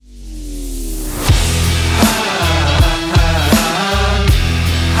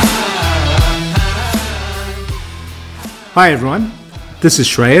Hi everyone, this is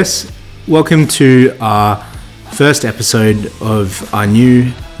Shreyas. Welcome to our first episode of our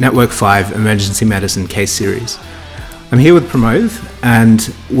new Network 5 Emergency Medicine case series. I'm here with Pramod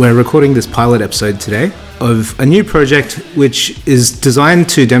and we're recording this pilot episode today of a new project which is designed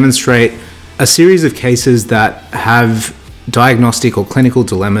to demonstrate a series of cases that have diagnostic or clinical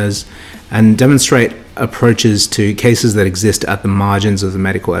dilemmas and demonstrate approaches to cases that exist at the margins of the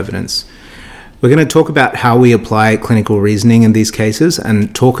medical evidence. We're going to talk about how we apply clinical reasoning in these cases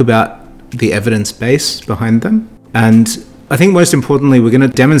and talk about the evidence base behind them. And I think most importantly, we're going to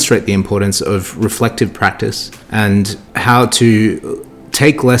demonstrate the importance of reflective practice and how to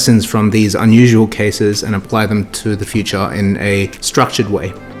take lessons from these unusual cases and apply them to the future in a structured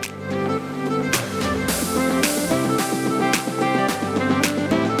way.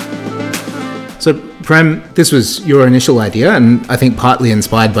 So, Prem, this was your initial idea, and I think partly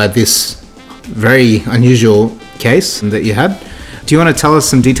inspired by this very unusual case that you had. Do you want to tell us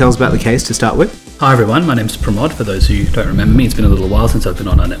some details about the case to start with? Hi everyone, my name's Pramod. For those who don't remember me, it's been a little while since I've been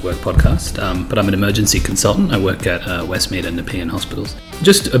on our network podcast, but I'm an emergency consultant. I work at Westmead and Nepean hospitals.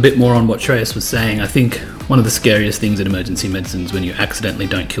 Just a bit more on what Shreyas was saying, I think one of the scariest things in emergency medicine is when you accidentally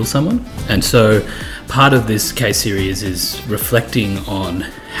don't kill someone. And so part of this case series is reflecting on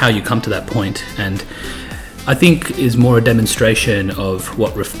how you come to that point, and I think is more a demonstration of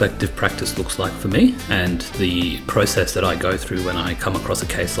what reflective practice looks like for me and the process that I go through when I come across a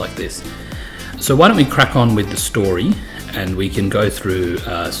case like this. So why don't we crack on with the story and we can go through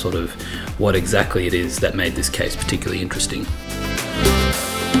sort of what exactly it is that made this case particularly interesting.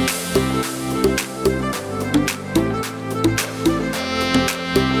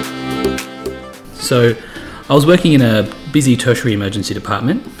 So I was working in a busy tertiary emergency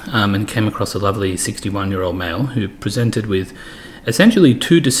department and came across a lovely 61-year-old male who presented with essentially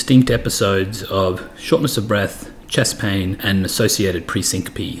two distinct episodes of shortness of breath, chest pain, and associated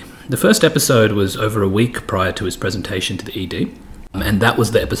presyncope. The first episode was over a week prior to his presentation to the ED, and that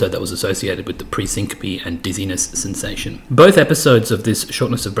was the episode that was associated with the presyncope and dizziness sensation. Both episodes of this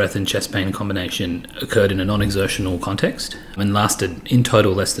shortness of breath and chest pain combination occurred in a non-exertional context and lasted in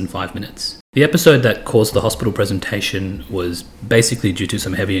total less than 5 minutes. The episode that caused the hospital presentation was basically due to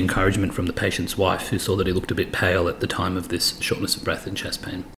some heavy encouragement from the patient's wife, who saw that he looked a bit pale at the time of this shortness of breath and chest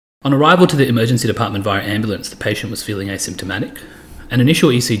pain. On arrival to the emergency department via ambulance, the patient was feeling asymptomatic. An initial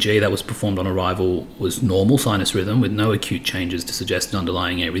ECG that was performed on arrival was normal sinus rhythm with no acute changes to suggest an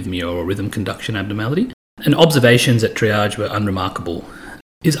underlying arrhythmia or rhythm conduction abnormality, and observations at triage were unremarkable.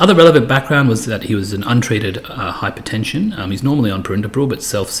 His other relevant background was that he was an untreated hypertension. He's normally on perindopril but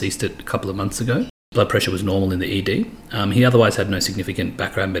self-ceased it a couple of months ago. Blood pressure was normal in the ED. He otherwise had no significant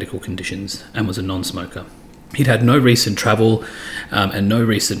background medical conditions and was a non-smoker. He'd had no recent travel and no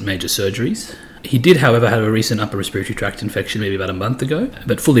recent major surgeries. He did, however, have a recent upper respiratory tract infection maybe about a month ago,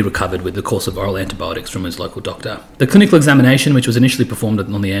 but fully recovered with the course of oral antibiotics from his local doctor. The clinical examination, which was initially performed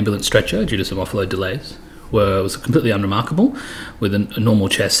on the ambulance stretcher due to some offload delays, was completely unremarkable, with a normal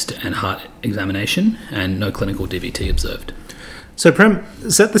chest and heart examination and no clinical DVT observed. So Prem,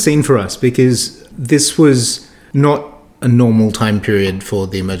 set the scene for us, because this was not a normal time period for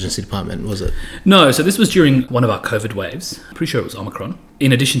the emergency department, was it? No, so this was during one of our COVID waves. Pretty sure it was Omicron.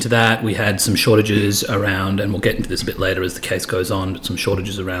 In addition to that, we had some shortages around, and we'll get into this a bit later as the case goes on, but some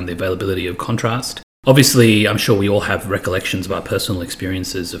shortages around the availability of contrast. Obviously, I'm sure we all have recollections of our personal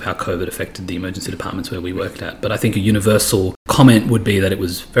experiences of how COVID affected the emergency departments where we worked at. But I think a universal comment would be that it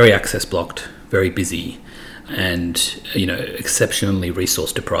was very access blocked, very busy, and, exceptionally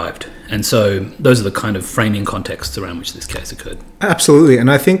resource deprived. And so those are the kind of framing contexts around which this case occurred. Absolutely. And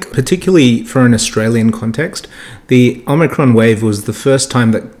I think particularly for an Australian context, the Omicron wave was the first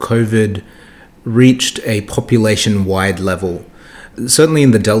time that COVID reached a population-wide level. Certainly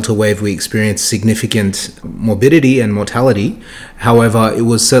in the Delta wave, we experienced significant morbidity and mortality. However, it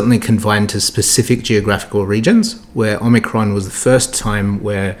was certainly confined to specific geographical regions, where Omicron was the first time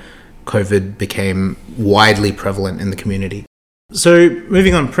where COVID became widely prevalent in the community. So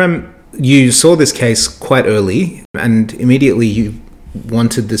moving on, Prem, you saw this case quite early and immediately you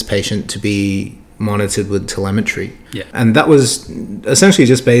wanted this patient to be monitored with telemetry. Yeah. And that was essentially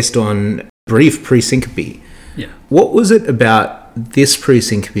just based on brief presyncope. Yeah. What was it about this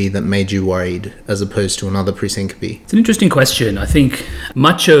presyncope that made you worried as opposed to another presyncope? It's an interesting question. I think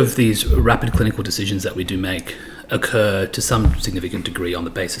much of these rapid clinical decisions that we do make occur to some significant degree on the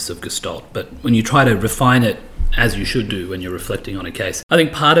basis of Gestalt. But when you try to refine it as you should do when you're reflecting on a case. I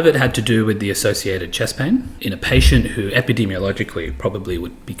think part of it had to do with the associated chest pain in a patient who epidemiologically probably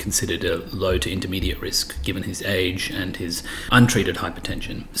would be considered a low to intermediate risk given his age and his untreated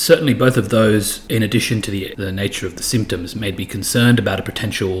hypertension. Certainly both of those, in addition to the nature of the symptoms, made me concerned about a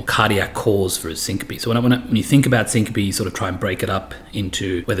potential cardiac cause for a syncope. So when you think about syncope, you sort of try and break it up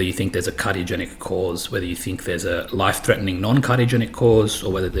into whether you think there's a cardiogenic cause, whether you think there's a life-threatening non-cardiogenic cause,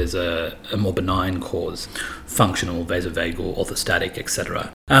 or whether there's a more benign cause, functional, vasovagal, orthostatic,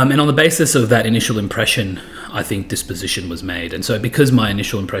 etc. And on the basis of that initial impression, I think disposition was made. And so because my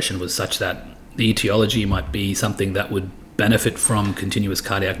initial impression was such that the etiology might be something that would benefit from continuous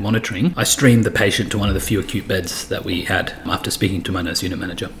cardiac monitoring, I streamed the patient to one of the few acute beds that we had after speaking to my nurse unit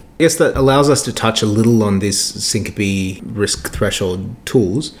manager. I guess that allows us to touch a little on these syncope risk threshold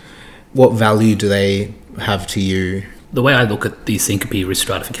tools. What value do they have to you? The way I look at these syncope risk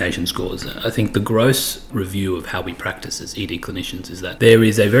stratification scores, I think the gross review of how we practice as ED clinicians is that there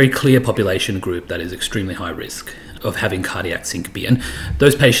is a very clear population group that is extremely high risk of having cardiac syncope. And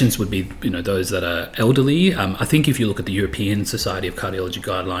those patients would be, those that are elderly. I think if you look at the European Society of Cardiology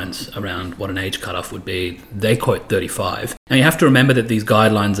guidelines around what an age cutoff would be, they quote 35. Now you have to remember that these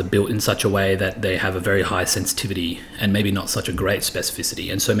guidelines are built in such a way that they have a very high sensitivity and maybe not such a great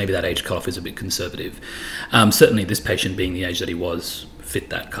specificity. And so maybe that age cutoff is a bit conservative. Certainly this patient being the age that he was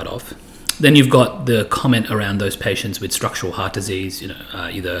fit that cutoff. Then you've got the comment around those patients with structural heart disease,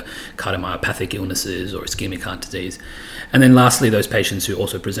 either cardiomyopathic illnesses or ischemic heart disease. And then lastly, those patients who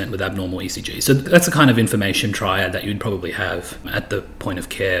also present with abnormal ECG. So that's the kind of information triad that you'd probably have at the point of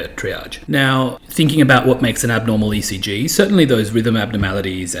care triage. Now, thinking about what makes an abnormal ECG, certainly those rhythm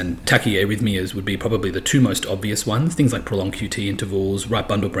abnormalities and tachyarrhythmias would be probably the two most obvious ones, things like prolonged QT intervals, right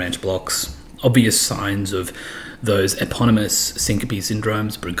bundle branch blocks, obvious signs of those eponymous syncope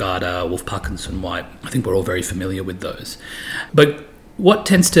syndromes, Brugada, Wolff-Parkinson-White. I think we're all very familiar with those. But what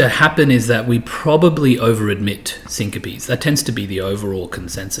tends to happen is that we probably over-admit syncopes. That tends to be the overall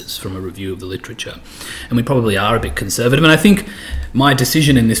consensus from a review of the literature. And we probably are a bit conservative. And I think my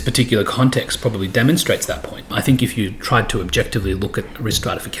decision in this particular context probably demonstrates that point. I think if you tried to objectively look at risk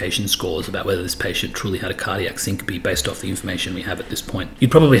stratification scores about whether this patient truly had a cardiac syncope based off the information we have at this point,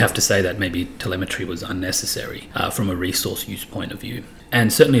 you'd probably have to say that maybe telemetry was unnecessary from a resource use point of view.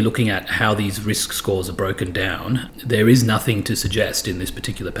 And certainly looking at how these risk scores are broken down, there is nothing to suggest in this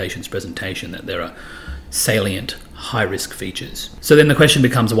particular patient's presentation that there are salient high-risk features. So then the question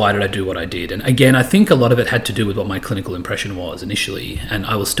becomes, why did I do what I did? And again, I think a lot of it had to do with what my clinical impression was initially, and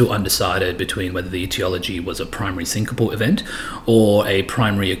I was still undecided between whether the etiology was a primary syncopal event or a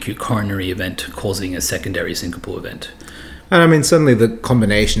primary acute coronary event causing a secondary syncopal event. And I mean, certainly the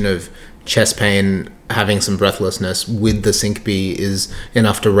combination of chest pain, having some breathlessness with the syncope is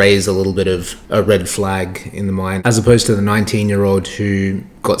enough to raise a little bit of a red flag in the mind, as opposed to the 19-year-old who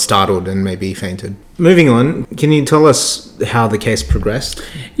got startled and maybe fainted. Moving on, can you tell us how the case progressed?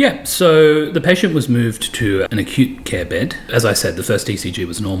 Yeah, so the patient was moved to an acute care bed. As I said, the first ECG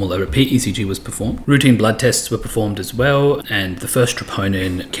was normal. A repeat ECG was performed. Routine blood tests were performed as well, and the first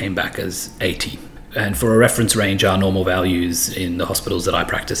troponin came back as 80. And for a reference range, our normal values in the hospitals that I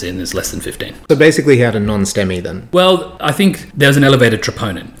practice in is less than 15. So basically he had a non-STEMI then? Well, I think there's an elevated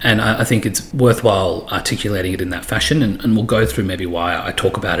troponin, and I think it's worthwhile articulating it in that fashion, and we'll go through maybe why I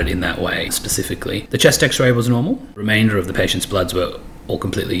talk about it in that way specifically. The chest x-ray was normal. The remainder of the patient's bloods were all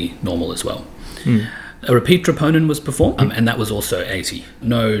completely normal as well. A repeat troponin was performed, and that was also 80.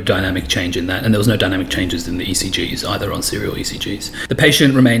 No dynamic change in that, and there was no dynamic changes in the ECGs, either on serial ECGs. The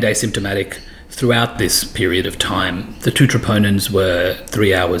patient remained asymptomatic throughout this period of time. The two troponins were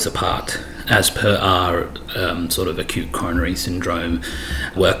 3 hours apart, as per our sort of acute coronary syndrome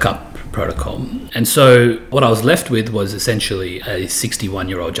workup protocol. And so what I was left with was essentially a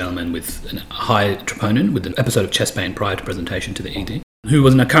 61-year-old gentleman with a high troponin, with an episode of chest pain prior to presentation to the ED, who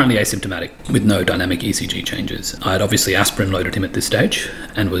was currently asymptomatic with no dynamic ECG changes. I had obviously aspirin loaded him at this stage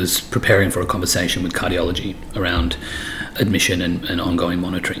and was preparing for a conversation with cardiology around admission and ongoing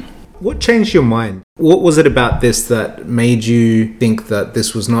monitoring. What changed your mind? What was it about this that made you think that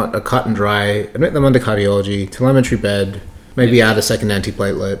this was not a cut and dry, admit them under cardiology, telemetry bed, maybe add a second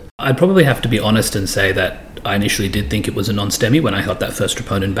antiplatelet? I'd probably have to be honest and say that I initially did think it was a non-STEMI when I got that first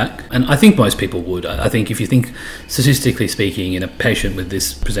troponin back. And I think most people would. I think if you think, statistically speaking, in a patient with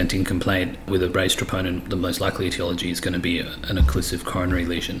this presenting complaint with a raised troponin, the most likely etiology is going to be an occlusive coronary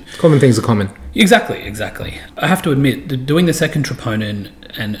lesion. Common things are common. Exactly. I have to admit, doing the second troponin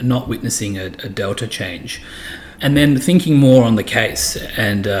and not witnessing a delta change, And then thinking more on the case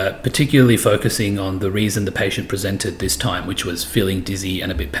and particularly focusing on the reason the patient presented this time, which was feeling dizzy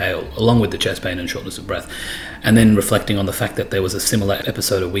and a bit pale, along with the chest pain and shortness of breath. And then reflecting on the fact that there was a similar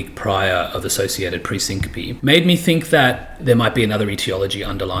episode a week prior of associated presyncope, made me think that there might be another etiology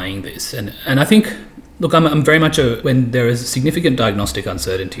underlying this. And I think, look, I'm very much when there is significant diagnostic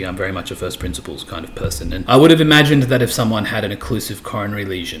uncertainty, I'm very much a first principles kind of person. And I would have imagined that if someone had an occlusive coronary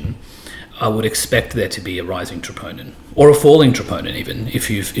lesion, I would expect there to be a rising troponin, or a falling troponin even, if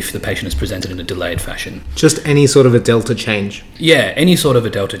the patient is presented in a delayed fashion. Just any sort of a delta change? Yeah, any sort of a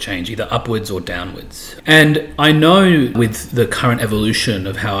delta change, either upwards or downwards. And I know with the current evolution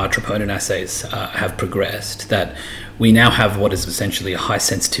of how our troponin assays have progressed, that we now have what is essentially a high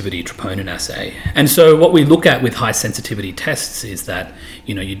sensitivity troponin assay. And so what we look at with high sensitivity tests is that,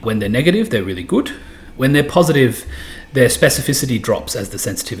 when they're negative, they're really good. When they're positive, their specificity drops as the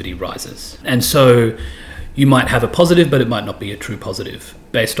sensitivity rises. And so you might have a positive, but it might not be a true positive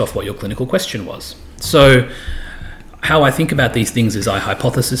based off what your clinical question was. So how I think about these things is I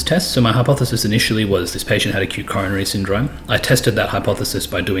hypothesis test. So my hypothesis initially was this patient had acute coronary syndrome. I tested that hypothesis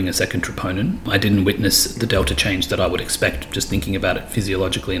by doing a second troponin. I didn't witness the delta change that I would expect just thinking about it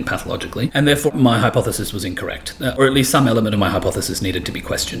physiologically and pathologically. And therefore my hypothesis was incorrect, or at least some element of my hypothesis needed to be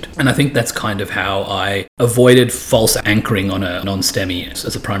questioned. And I think that's kind of how I avoided false anchoring on a non-STEMI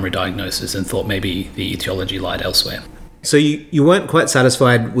as a primary diagnosis and thought maybe the etiology lied elsewhere. So you weren't quite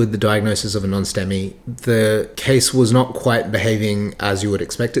satisfied with the diagnosis of a non-STEMI. The case was not quite behaving as you would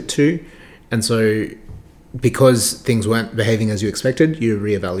expect it to. And so because things weren't behaving as you expected, you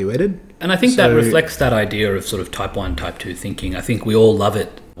reevaluated. And I think that reflects that idea of sort of type 1, type 2 thinking. I think we all love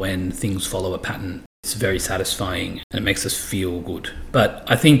it when things follow a pattern. It's very satisfying and it makes us feel good. But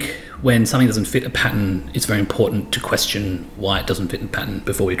I think when something doesn't fit a pattern, it's very important to question why it doesn't fit a pattern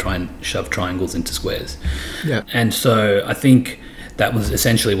before we try and shove triangles into squares. Yeah. And so I think that was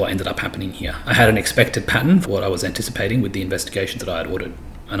essentially what ended up happening here. I had an expected pattern for what I was anticipating with the investigations that I had ordered,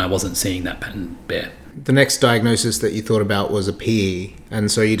 and I wasn't seeing that pattern bear. The next diagnosis that you thought about was a PE, and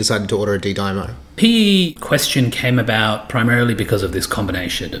so you decided to order a D-dimer. PE question came about primarily because of this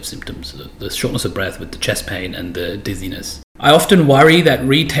combination of symptoms, the shortness of breath with the chest pain and the dizziness. I often worry that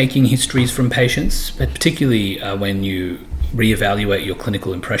retaking histories from patients, but particularly when you reevaluate your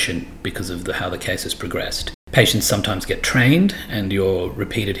clinical impression because of how the case has progressed. Patients sometimes get trained and your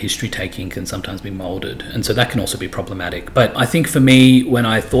repeated history taking can sometimes be molded. And so that can also be problematic. But I think for me, when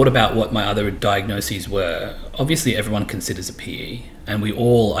I thought about what my other diagnoses were, obviously everyone considers a PE. And we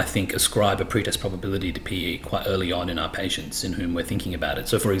all, I think, ascribe a pretest probability to PE quite early on in our patients in whom we're thinking about it.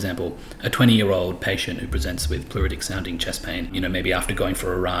 So for example, a 20-year-old patient who presents with pleuritic sounding chest pain, maybe after going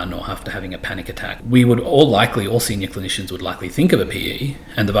for a run or after having a panic attack, we would all senior clinicians would likely think of a PE,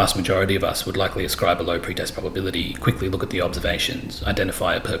 and the vast majority of us would likely ascribe a low pretest probability, quickly look at the observations,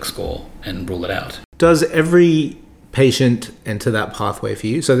 identify a PERC score, and rule it out. Does every patient enter that pathway for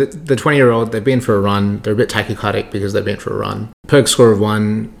you? So the 20-year-old, they've been for a run, they're a bit tachycardic because they've been for a run. PERC score of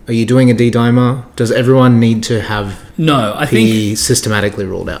 1, are you doing a D-dimer? Does everyone need to have PE systematically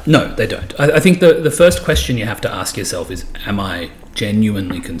ruled out? No, they don't. I think the first question you have to ask yourself is, am I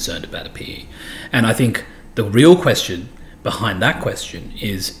genuinely concerned about a PE? And I think the real question behind that question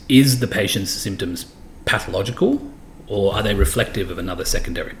is the patient's symptoms pathological, or are they reflective of another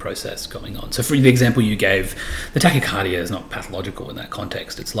secondary process going on? So for the example you gave, the tachycardia is not pathological in that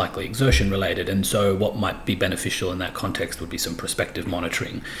context. It's likely exertion related. And so what might be beneficial in that context would be some prospective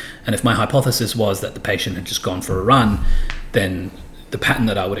monitoring. And if my hypothesis was that the patient had just gone for a run, then the pattern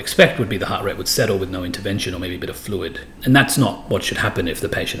that I would expect would be the heart rate would settle with no intervention or maybe a bit of fluid. And that's not what should happen if the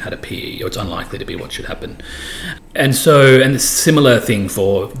patient had a PE, or it's unlikely to be what should happen. And a similar thing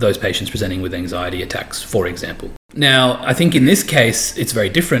for those patients presenting with anxiety attacks, for example. Now, I think in this case, it's very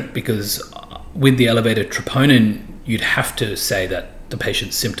different because with the elevated troponin, you'd have to say that the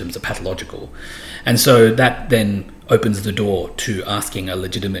patient's symptoms are pathological. And so that then opens the door to asking a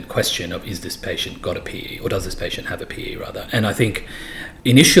legitimate question of, is this patient got a PE, or does this patient have a PE rather? And I think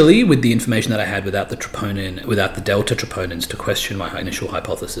initially, with the information that I had without the delta troponins to question my initial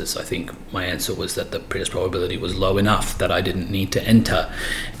hypothesis, I think my answer was that the pretest probability was low enough that I didn't need to enter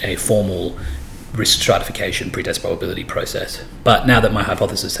a formal risk stratification pretest probability process. But now that my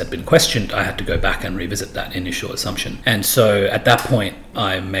hypothesis had been questioned, I had to go back and revisit that initial assumption. And so at that point,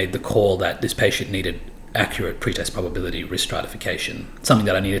 I made the call that this patient needed accurate pretest probability risk stratification, something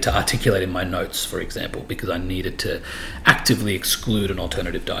that I needed to articulate in my notes, for example, because I needed to actively exclude an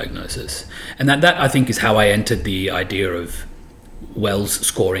alternative diagnosis. And that I think is how I entered the idea of Wells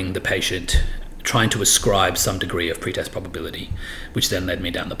scoring the patient, trying to ascribe some degree of pretest probability, which then led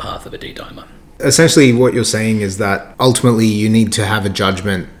me down the path of a D-dimer. Essentially, what you're saying is that ultimately you need to have a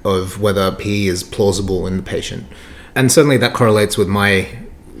judgment of whether PE is plausible in the patient. And certainly that correlates with my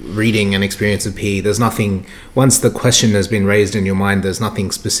reading and experience of PE. There's nothing, once the question has been raised in your mind, there's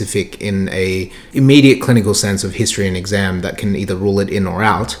nothing specific in a immediate clinical sense of history and exam that can either rule it in or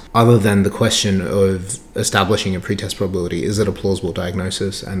out, other than the question of establishing a pretest probability. Is it a plausible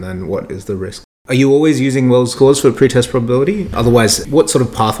diagnosis? And then what is the risk? Are you always using Wells scores for pretest probability? Otherwise, what sort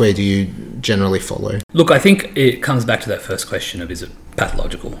of pathway do you generally follow? Look, I think it comes back to that first question of is it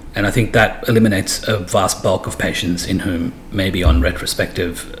pathological? And I think that eliminates a vast bulk of patients in whom maybe on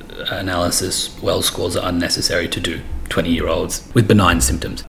retrospective analysis, Wells scores are unnecessary to do, 20-year-olds with benign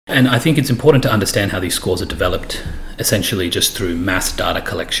symptoms. And I think it's important to understand how these scores are developed, essentially just through mass data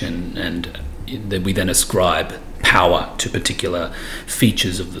collection, and that we then ascribe power to particular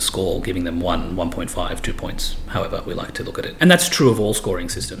features of the score, giving them 1, 1.5, 2 points, however we like to look at it. And that's true of all scoring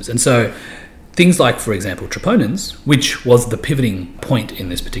systems. And so things like, for example, troponins, which was the pivoting point in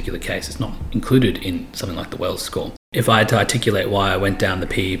this particular case, is not included in something like the Wells score. If I had to articulate why I went down the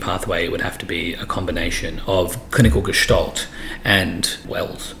PE pathway, it would have to be a combination of clinical gestalt and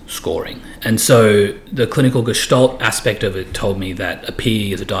Wells scoring. And so the clinical gestalt aspect of it told me that a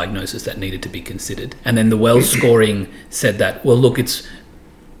PE is a diagnosis that needed to be considered. And then the Wells scoring said that, well, look, it's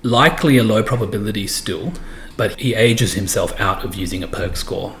likely a low probability still, but he ages himself out of using a PERC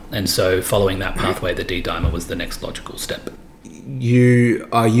score. And so following that pathway, the D-dimer was the next logical step. You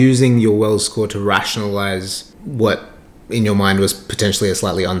are using your Wells score to rationalize what in your mind was potentially a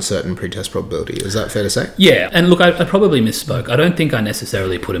slightly uncertain pretest probability. Is that fair to say? Yeah, and look, I probably misspoke. I don't think I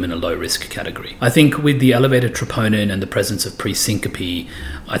necessarily put him in a low risk category. I think with the elevated troponin and the presence of pre-syncope,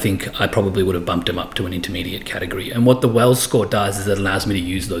 I think I probably would have bumped him up to an intermediate category. And what the Wells score does is it allows me to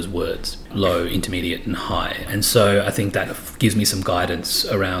use those words, low, intermediate, and high. And so I think that gives me some guidance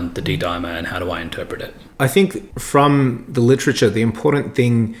around the D-dimer and how do I interpret it. I think from the literature, the important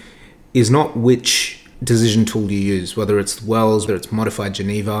thing is not which decision tool you use, whether it's Wells, whether it's modified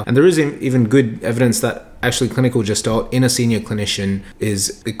Geneva. And there is even good evidence that actually clinical gestalt in a senior clinician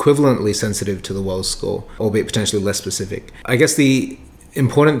is equivalently sensitive to the Wells score, albeit potentially less specific. I guess the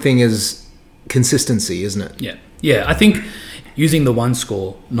important thing is consistency, isn't it? Yeah, I think using the one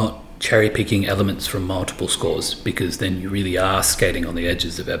score, not cherry picking elements from multiple scores, because then you really are skating on the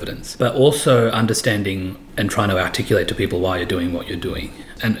edges of evidence, but also understanding and trying to articulate to people why you're doing what you're doing,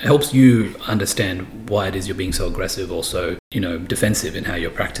 and it helps you understand why it is you're being so aggressive or so, defensive in how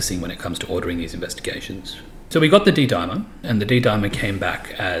you're practicing when it comes to ordering these investigations. So we got the D-dimer, and the D-dimer came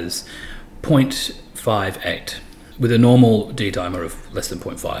back as 0.58 with a normal D-dimer of less than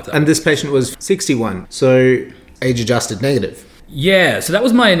 0.5. And this patient was 61, so age adjusted negative. Yeah, so that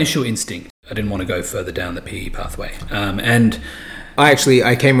was my initial instinct. I didn't want to go further down the PE pathway. And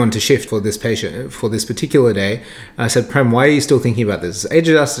I came on to shift for this patient, for this particular day. I said, Prem, why are you still thinking about this? Age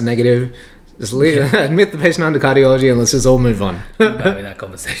adjusted negative, just admit the patient under cardiology and let's just all move on. Having that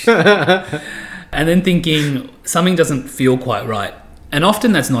conversation. And then thinking something doesn't feel quite right. And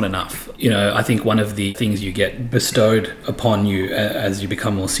often that's not enough. I think one of the things you get bestowed upon you as you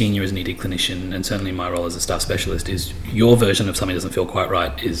become more senior as an ED clinician, and certainly my role as a staff specialist, is your version of something doesn't feel quite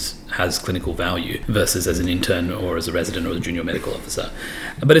right has clinical value versus as an intern or as a resident or as a junior medical officer.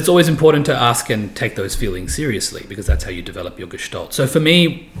 But it's always important to ask and take those feelings seriously, because that's how you develop your gestalt. So for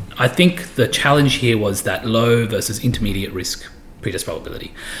me, I think the challenge here was that low versus intermediate risk pretest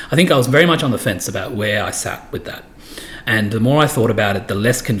probability. I think I was very much on the fence about where I sat with that. And the more I thought about it, the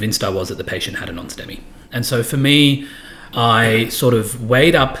less convinced I was that the patient had a non-STEMI. And so for me, I sort of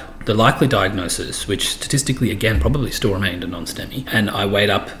weighed up the likely diagnosis, which statistically, again, probably still remained a non-STEMI. And I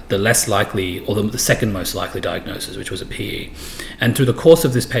weighed up the less likely, or the second most likely diagnosis, which was a PE. And through the course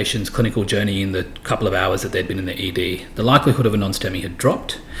of this patient's clinical journey in the couple of hours that they'd been in the ED, the likelihood of a non-STEMI had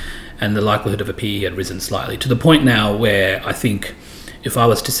dropped, and the likelihood of a PE had risen slightly, to the point now where I think if I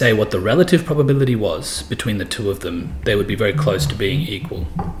was to say what the relative probability was between the two of them, they would be very close to being equal.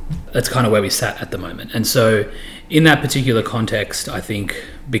 That's kind of where we sat at the moment. And so in that particular context, I think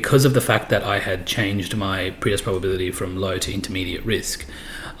because of the fact that I had changed my pretest probability from low to intermediate risk,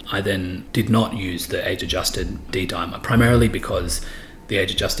 I then did not use the age-adjusted D-dimer, primarily because the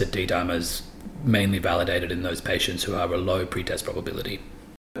age-adjusted D-dimer is mainly validated in those patients who have a low pretest probability.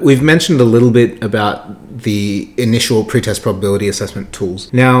 We've mentioned a little bit about the initial pretest probability assessment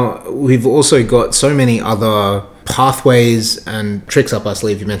tools. Now, we've also got so many other pathways and tricks up our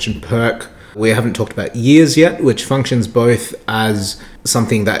sleeve. You mentioned PERC. We haven't talked about years yet, which functions both as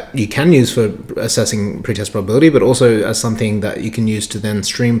something that you can use for assessing pretest probability, but also as something that you can use to then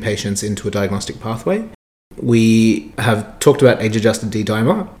stream patients into a diagnostic pathway. We have talked about age-adjusted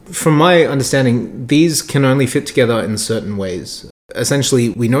D-dimer. From my understanding, these can only fit together in certain ways. Essentially,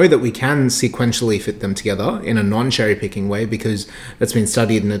 we know that we can sequentially fit them together in a non-cherry-picking way because that's been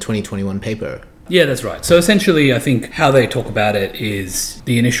studied in a 2021 paper. Yeah, that's right. So essentially, I think how they talk about it is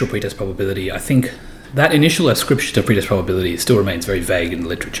the initial pretest probability. I think that initial ascription of pretest probability still remains very vague in the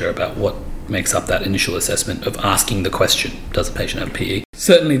literature about what makes up that initial assessment of asking the question, does a patient have PE?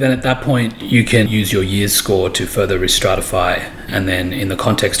 Certainly then at that point, you can use your years score to further risk-stratify, and then in the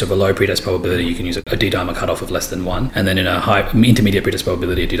context of a low pretest probability, you can use a D-dimer cutoff of less than 1, and then in a high intermediate pretest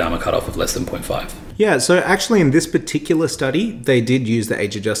probability, a D-dimer cutoff of less than 0.5. Yeah, so actually in this particular study, they did use the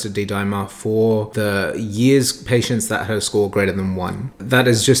age-adjusted D-dimer for the years patients that had a score greater than 1. That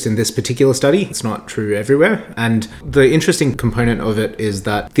is just in this particular study. It's not true everywhere. And the interesting component of it is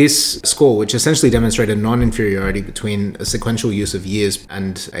that this score, which essentially demonstrated non-inferiority between a sequential use of years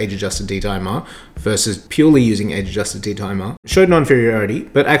and age-adjusted D-dimer versus purely using age-adjusted D-dimer, showed non-inferiority,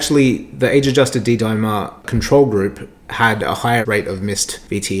 but actually the age-adjusted D-dimer control group had a higher rate of missed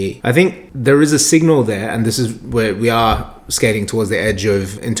VTE. I think there is a signal there, and this is where we are skating towards the edge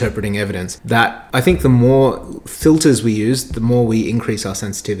of interpreting evidence, that I think the more filters we use, the more we increase our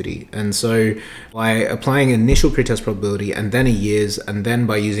sensitivity. And so by applying initial pretest probability and then a years, and then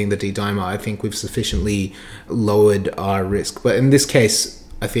by using the D-dimer, I think we've sufficiently lowered our risk. But in this case,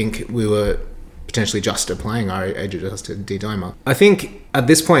 I think we were potentially just applying our age-adjusted D-dimer. I think at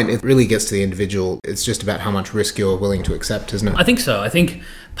this point, it really gets to the individual. It's just about how much risk you're willing to accept, isn't it? I think so. I think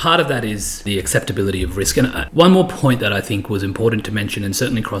part of that is the acceptability of risk. And one more point that I think was important to mention, and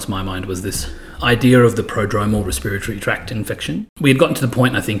certainly crossed my mind, was this idea of the prodromal respiratory tract infection. We had gotten to the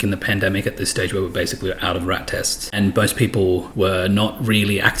point, I think, in the pandemic at this stage where we're basically out of rat tests, and most people were not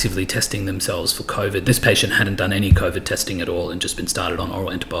really actively testing themselves for COVID. This patient hadn't done any COVID testing at all and just been started on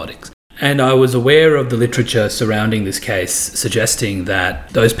oral antibiotics. And I was aware of the literature surrounding this case suggesting that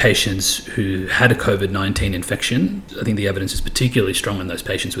those patients who had a COVID-19 infection, I think the evidence is particularly strong in those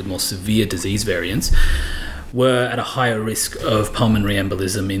patients with more severe disease variants, were at a higher risk of pulmonary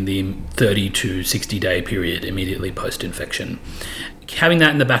embolism in the 30 to 60 day period immediately post-infection. Having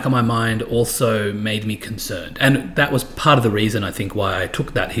that in the back of my mind also made me concerned. And that was part of the reason, I think, why I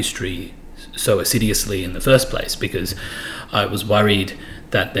took that history so assiduously in the first place, because I was worried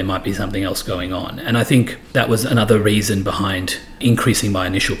that there might be something else going on. And I think that was another reason behind increasing my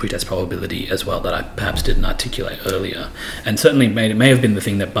initial pretest probability as well that I perhaps didn't articulate earlier. And certainly may have been the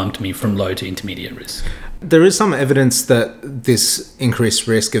thing that bumped me from low to intermediate risk. There is some evidence that this increased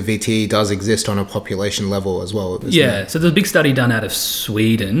risk of VTE does exist on a population level as well. Yeah, so there's a big study done out of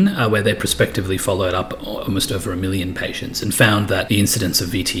Sweden where they prospectively followed up almost over 1 million patients and found that the incidence of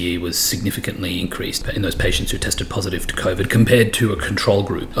VTE was significantly increased in those patients who tested positive to COVID compared to a control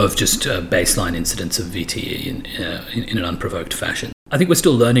group of just baseline incidence of VTE in an unprovoked fashion. I think we're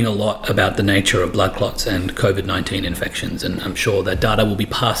still learning a lot about the nature of blood clots and COVID-19 infections, and I'm sure that data will be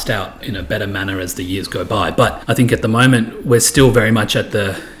passed out in a better manner as the years go by. But I think at the moment, we're still very much at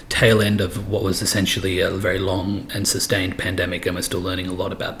the tail end of what was essentially a very long and sustained pandemic, and we're still learning a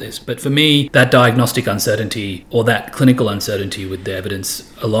lot about this. But for me, that diagnostic uncertainty or that clinical uncertainty with the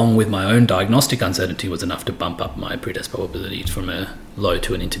evidence, along with my own diagnostic uncertainty, was enough to bump up my pretest probability from a low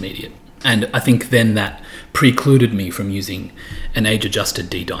to an intermediate. And I think then that precluded me from using an age-adjusted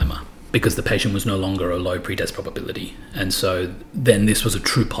D-dimer because the patient was no longer a low pretest probability. And so then this was a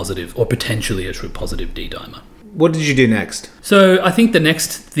true positive or potentially a true positive D-dimer. What did you do next? So I think the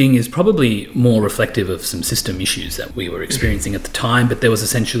next thing is probably more reflective of some system issues that we were experiencing at the time, but there was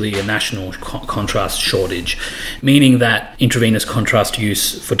essentially a national contrast shortage, meaning that intravenous contrast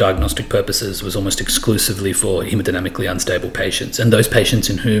use for diagnostic purposes was almost exclusively for hemodynamically unstable patients, and those patients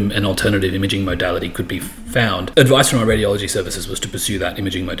in whom an alternative imaging modality could be found. Advice from our radiology services was to pursue that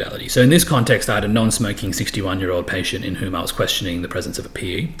imaging modality. So in this context, I had a non-smoking 61-year-old patient in whom I was questioning the presence of a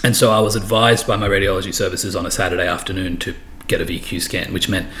PE, and so I was advised by my radiology services on a Saturday afternoon to get a VQ scan, which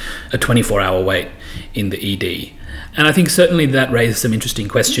meant a 24-hour wait in the ED. And I think certainly that raised some interesting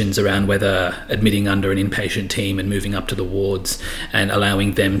questions around whether admitting under an inpatient team and moving up to the wards and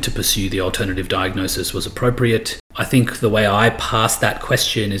allowing them to pursue the alternative diagnosis was appropriate. I think the way I pass that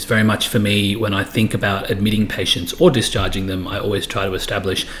question is very much for me, when I think about admitting patients or discharging them, I always try to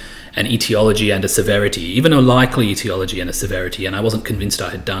establish an etiology and a severity, even a likely etiology and a severity. And I wasn't convinced I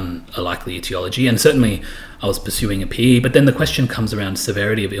had done a likely etiology. And certainly I was pursuing a PE. But then the question comes around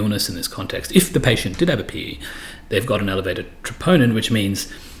severity of illness in this context. If the patient did have a PE, they've got an elevated troponin, which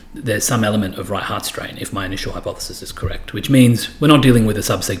means there's some element of right heart strain, if my initial hypothesis is correct, which means we're not dealing with a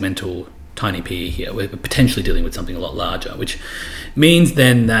subsegmental tiny PE here. We're potentially dealing with something a lot larger, which means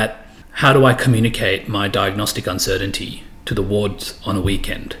then that how do I communicate my diagnostic uncertainty to the wards on a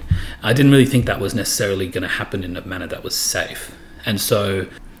weekend? I didn't really think that was necessarily going to happen in a manner that was safe. And so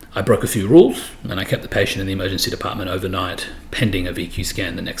I broke a few rules and I kept the patient in the emergency department overnight pending a VQ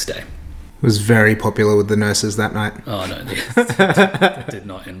scan the next day. It was very popular with the nurses that night. Oh, no, that did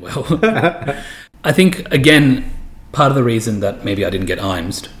not end well. I think, again, part of the reason that maybe I didn't get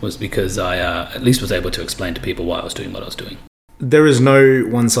IMS'd was because I at least was able to explain to people why I was doing what I was doing. There is no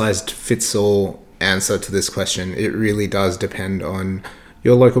one-size-fits-all answer to this question. It really does depend on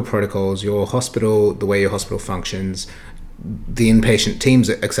your local protocols, your hospital, the way your hospital functions, the inpatient team's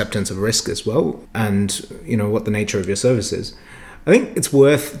acceptance of risk as well, and what the nature of your service is. I think it's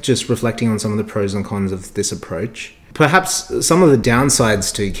worth just reflecting on some of the pros and cons of this approach. Perhaps some of the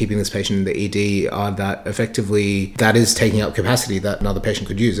downsides to keeping this patient in the ED are that effectively that is taking up capacity that another patient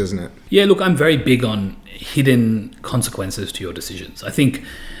could use, isn't it? Yeah, look, I'm very big on hidden consequences to your decisions. I think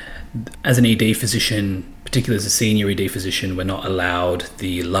as an ED physician, particularly as a senior ED physician, we're not allowed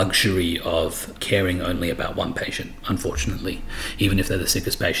the luxury of caring only about one patient, unfortunately, even if they're the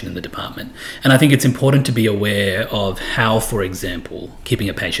sickest patient in the department. And I think it's important to be aware of how, for example, keeping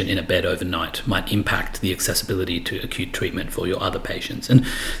a patient in a bed overnight might impact the accessibility to acute treatment for your other patients. And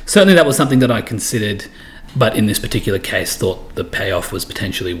certainly that was something that I considered, but in this particular case thought the payoff was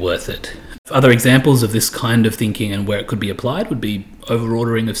potentially worth it. Other examples of this kind of thinking and where it could be applied would be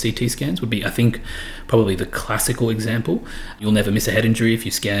over-ordering of CT scans would be, I think, probably the classical example. You'll never miss a head injury if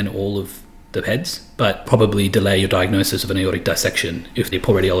you scan all of the heads, but probably delay your diagnosis of an aortic dissection if the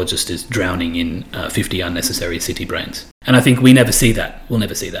poor radiologist is drowning in 50 unnecessary CT brains. And I think we never see that. We'll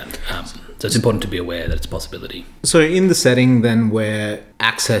never see that. So it's important to be aware that it's a possibility. So in the setting then where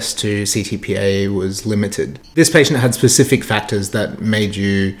access to CTPA was limited, this patient had specific factors that made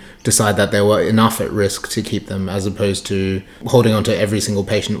you decide that they were enough at risk to keep them as opposed to holding on to every single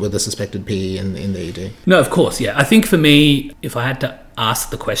patient with a suspected PE in the ED? No, of course, yeah. I think for me, if I had to ask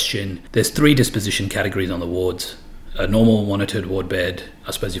the question, there's 3 disposition categories on the wards. A normal monitored ward bed,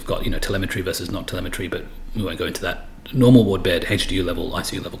 I suppose you've got telemetry versus not telemetry, but we won't go into that. Normal ward bed, HDU level,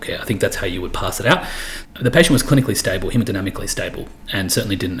 ICU level care. I think that's how you would pass it out. The patient was clinically stable, hemodynamically stable, and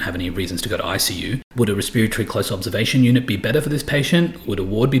certainly didn't have any reasons to go to ICU. Would a respiratory close observation unit be better for this patient? Would a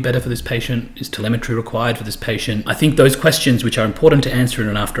ward be better for this patient? Is telemetry required for this patient? I think those questions, which are important to answer in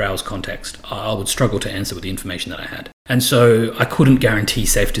an after-hours context, I would struggle to answer with the information that I had. And so I couldn't guarantee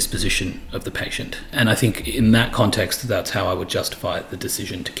safe disposition of the patient. And I think in that context, that's how I would justify the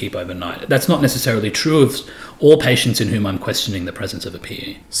decision to keep overnight. That's not necessarily true of all patients in whom I'm questioning the presence of a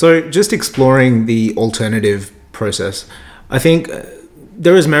PE. So just exploring the alternative process, I think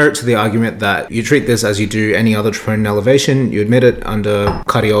there is merit to the argument that you treat this as you do any other troponin elevation. You admit it under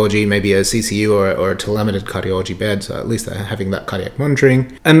cardiology, maybe a CCU or a telemetred cardiology bed, so at least they're having that cardiac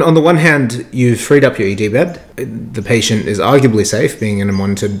monitoring. And on the one hand, you've freed up your ED bed. The patient is arguably safe being in a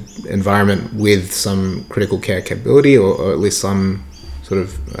monitored environment with some critical care capability or at least some sort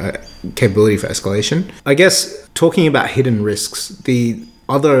of capability for escalation. I guess talking about hidden risks, the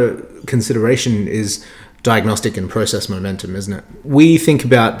other consideration is diagnostic and process momentum, isn't it? We think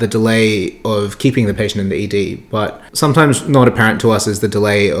about the delay of keeping the patient in the ED, but sometimes not apparent to us is the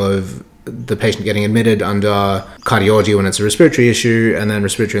delay of the patient getting admitted under cardiology when it's a respiratory issue, and then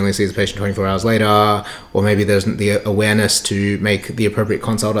respiratory only sees the patient 24 hours later, or maybe there isn't the awareness to make the appropriate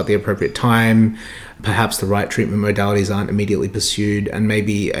consult at the appropriate time. Perhaps the right treatment modalities aren't immediately pursued, and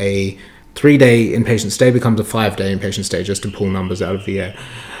maybe a 3-day inpatient stay becomes a 5-day inpatient stay, just to pull numbers out of the air.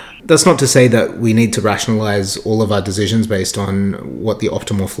 That's not to say that we need to rationalize all of our decisions based on what the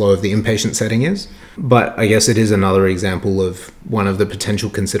optimal flow of the inpatient setting is. But I guess it is another example of one of the potential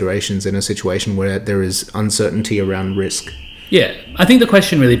considerations in a situation where there is uncertainty around risk. Yeah, I think the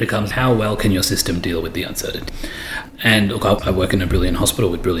question really becomes how well can your system deal with the uncertainty? And look, I work in a brilliant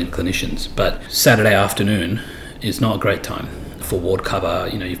hospital with brilliant clinicians, but Saturday afternoon is not a great time for ward cover.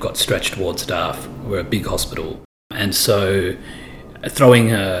 You've got stretched ward staff. We're a big hospital. And so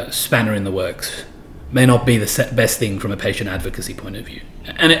throwing a spanner in the works may not be the best thing from a patient advocacy point of view.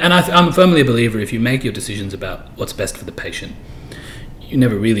 And I'm firmly a believer if you make your decisions about what's best for the patient, you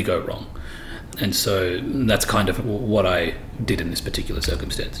never really go wrong. And so that's kind of what I did in this particular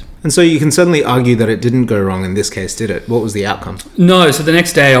circumstance. And so you can certainly argue that it didn't go wrong in this case, did it? What was the outcome? No, so the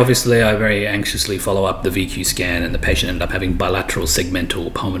next day, obviously, I very anxiously follow up the VQ scan, and the patient ended up having bilateral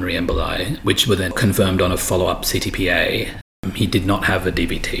segmental pulmonary emboli, which were then confirmed on a follow-up CTPA. He did not have a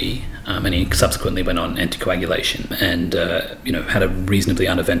DVT, and he subsequently went on anticoagulation and had a reasonably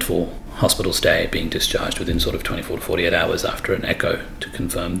uneventful hospital stay, being discharged within sort of 24 to 48 hours after an echo to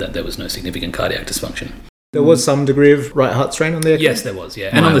confirm that there was no significant cardiac dysfunction. There was some degree of right heart strain on the echo? Yes, there was,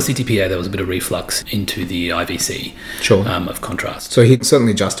 yeah. And on the CTPA, there was a bit of reflux into the IVC of contrast. So he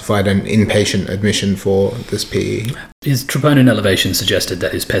certainly justified an inpatient admission for this PE. His troponin elevation suggested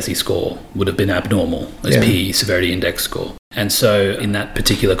that his PESI score would have been abnormal, his PE severity index score. And so in that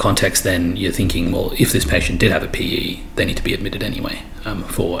particular context, then you're thinking, well, if this patient did have a PE, they need to be admitted anyway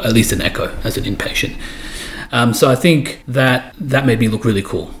for at least an echo as an inpatient. So I think that made me look really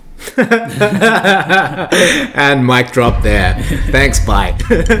cool. And mic drop there. Thanks, bye.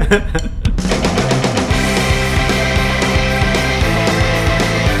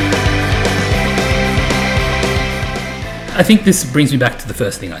 I think this brings me back to the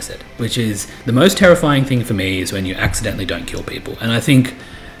first thing I said, which is the most terrifying thing for me is when you accidentally don't kill people. And I think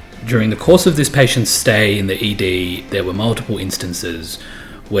during the course of this patient's stay in the ED, there were multiple instances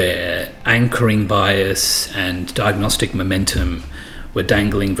where anchoring bias and diagnostic momentum were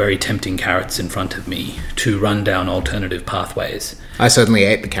dangling very tempting carrots in front of me to run down alternative pathways. I certainly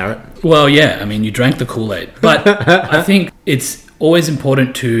ate the carrot. Well, yeah, I mean, you drank the Kool-Aid. But I think it's always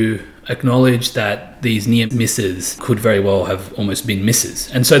important to acknowledge that these near misses could very well have almost been misses.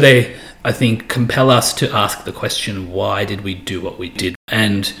 And so they, I think, compel us to ask the question, why did we do what we did?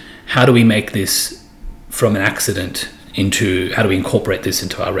 And how do we make this from an accident how do we incorporate this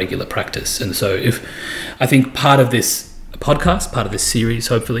into our regular practice? And so I think part of this podcast, part of this series,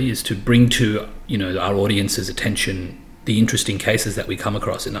 hopefully, is to bring to our audience's attention the interesting cases that we come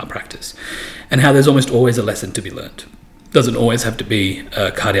across in our practice and how there's almost always a lesson to be learned. Doesn't always have to be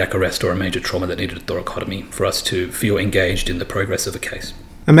a cardiac arrest or a major trauma that needed a thoracotomy for us to feel engaged in the progress of a case.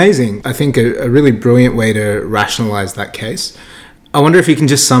 Amazing. I think a really brilliant way to rationalize that case. I wonder if you can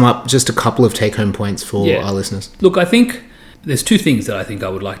just sum up just a couple of take-home points for our listeners. Look, I think there's two things that I think I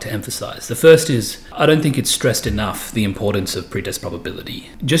would like to emphasize. The first is, I don't think it's stressed enough the importance of pretest probability,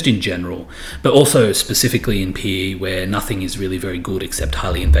 just in general, but also specifically in PE where nothing is really very good except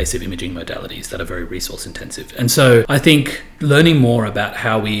highly invasive imaging modalities that are very resource intensive. And so I think learning more about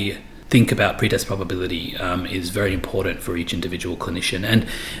how we think about pretest probability is very important for each individual clinician. And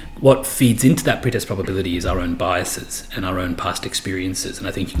what feeds into that pretest probability is our own biases and our own past experiences. And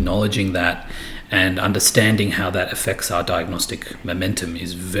I think acknowledging that and understanding how that affects our diagnostic momentum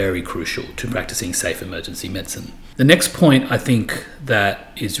is very crucial to practicing safe emergency medicine. The next point I think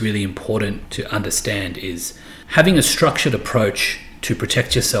that is really important to understand is having a structured approach to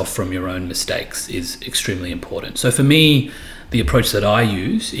protect yourself from your own mistakes is extremely important. So for me, the approach that I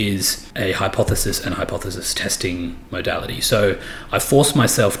use is a hypothesis and hypothesis testing modality. So I force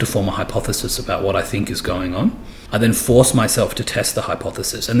myself to form a hypothesis about what I think is going on. I then force myself to test the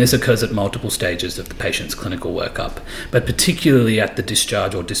hypothesis. And this occurs at multiple stages of the patient's clinical workup, but particularly at the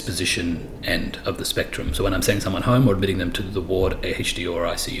discharge or disposition end of the spectrum. So when I'm sending someone home or admitting them to the ward, AHD or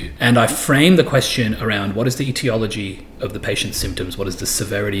ICU. And I frame the question around what is the etiology of the patient's symptoms? What is the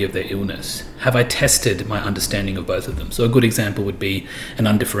severity of their illness? Have I tested my understanding of both of them? So a good example would be an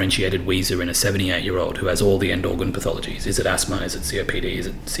undifferentiated wheezer in a 78-year-old who has all the end organ pathologies. Is it asthma? Is it COPD? Is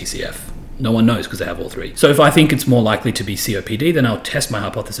it CCF? No one knows because they have all three. So if I think it's more likely to be COPD, then I'll test my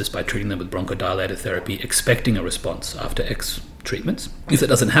hypothesis by treating them with bronchodilator therapy, expecting a response after X treatments. If that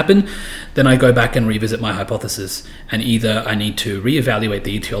doesn't happen, then I go back and revisit my hypothesis, and either I need to reevaluate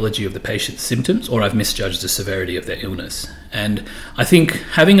the etiology of the patient's symptoms or I've misjudged the severity of their illness. And I think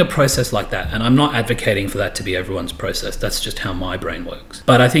having a process like that, and I'm not advocating for that to be everyone's process, that's just how my brain works.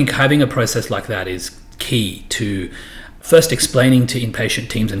 But I think having a process like that is key to first explaining to inpatient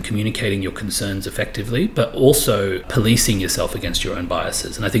teams and communicating your concerns effectively, but also policing yourself against your own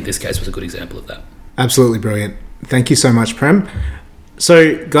biases. And I think this case was a good example of that. Absolutely brilliant. Thank you so much, Prem.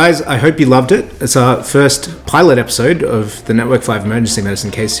 So, guys, I hope you loved it. It's our first pilot episode of the Network 5 Emergency Medicine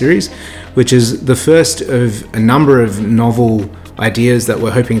case series, which is the first of a number of novel ideas that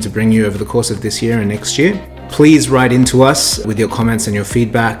we're hoping to bring you over the course of this year and next year. Please write into us with your comments and your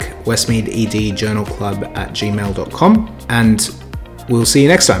feedback, westmeadedjournalclub@gmail.com, and we'll see you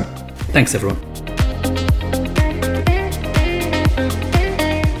next time. Thanks, everyone.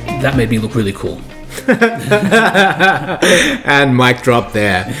 That made me look really cool. And mic drop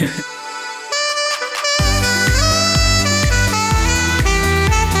there.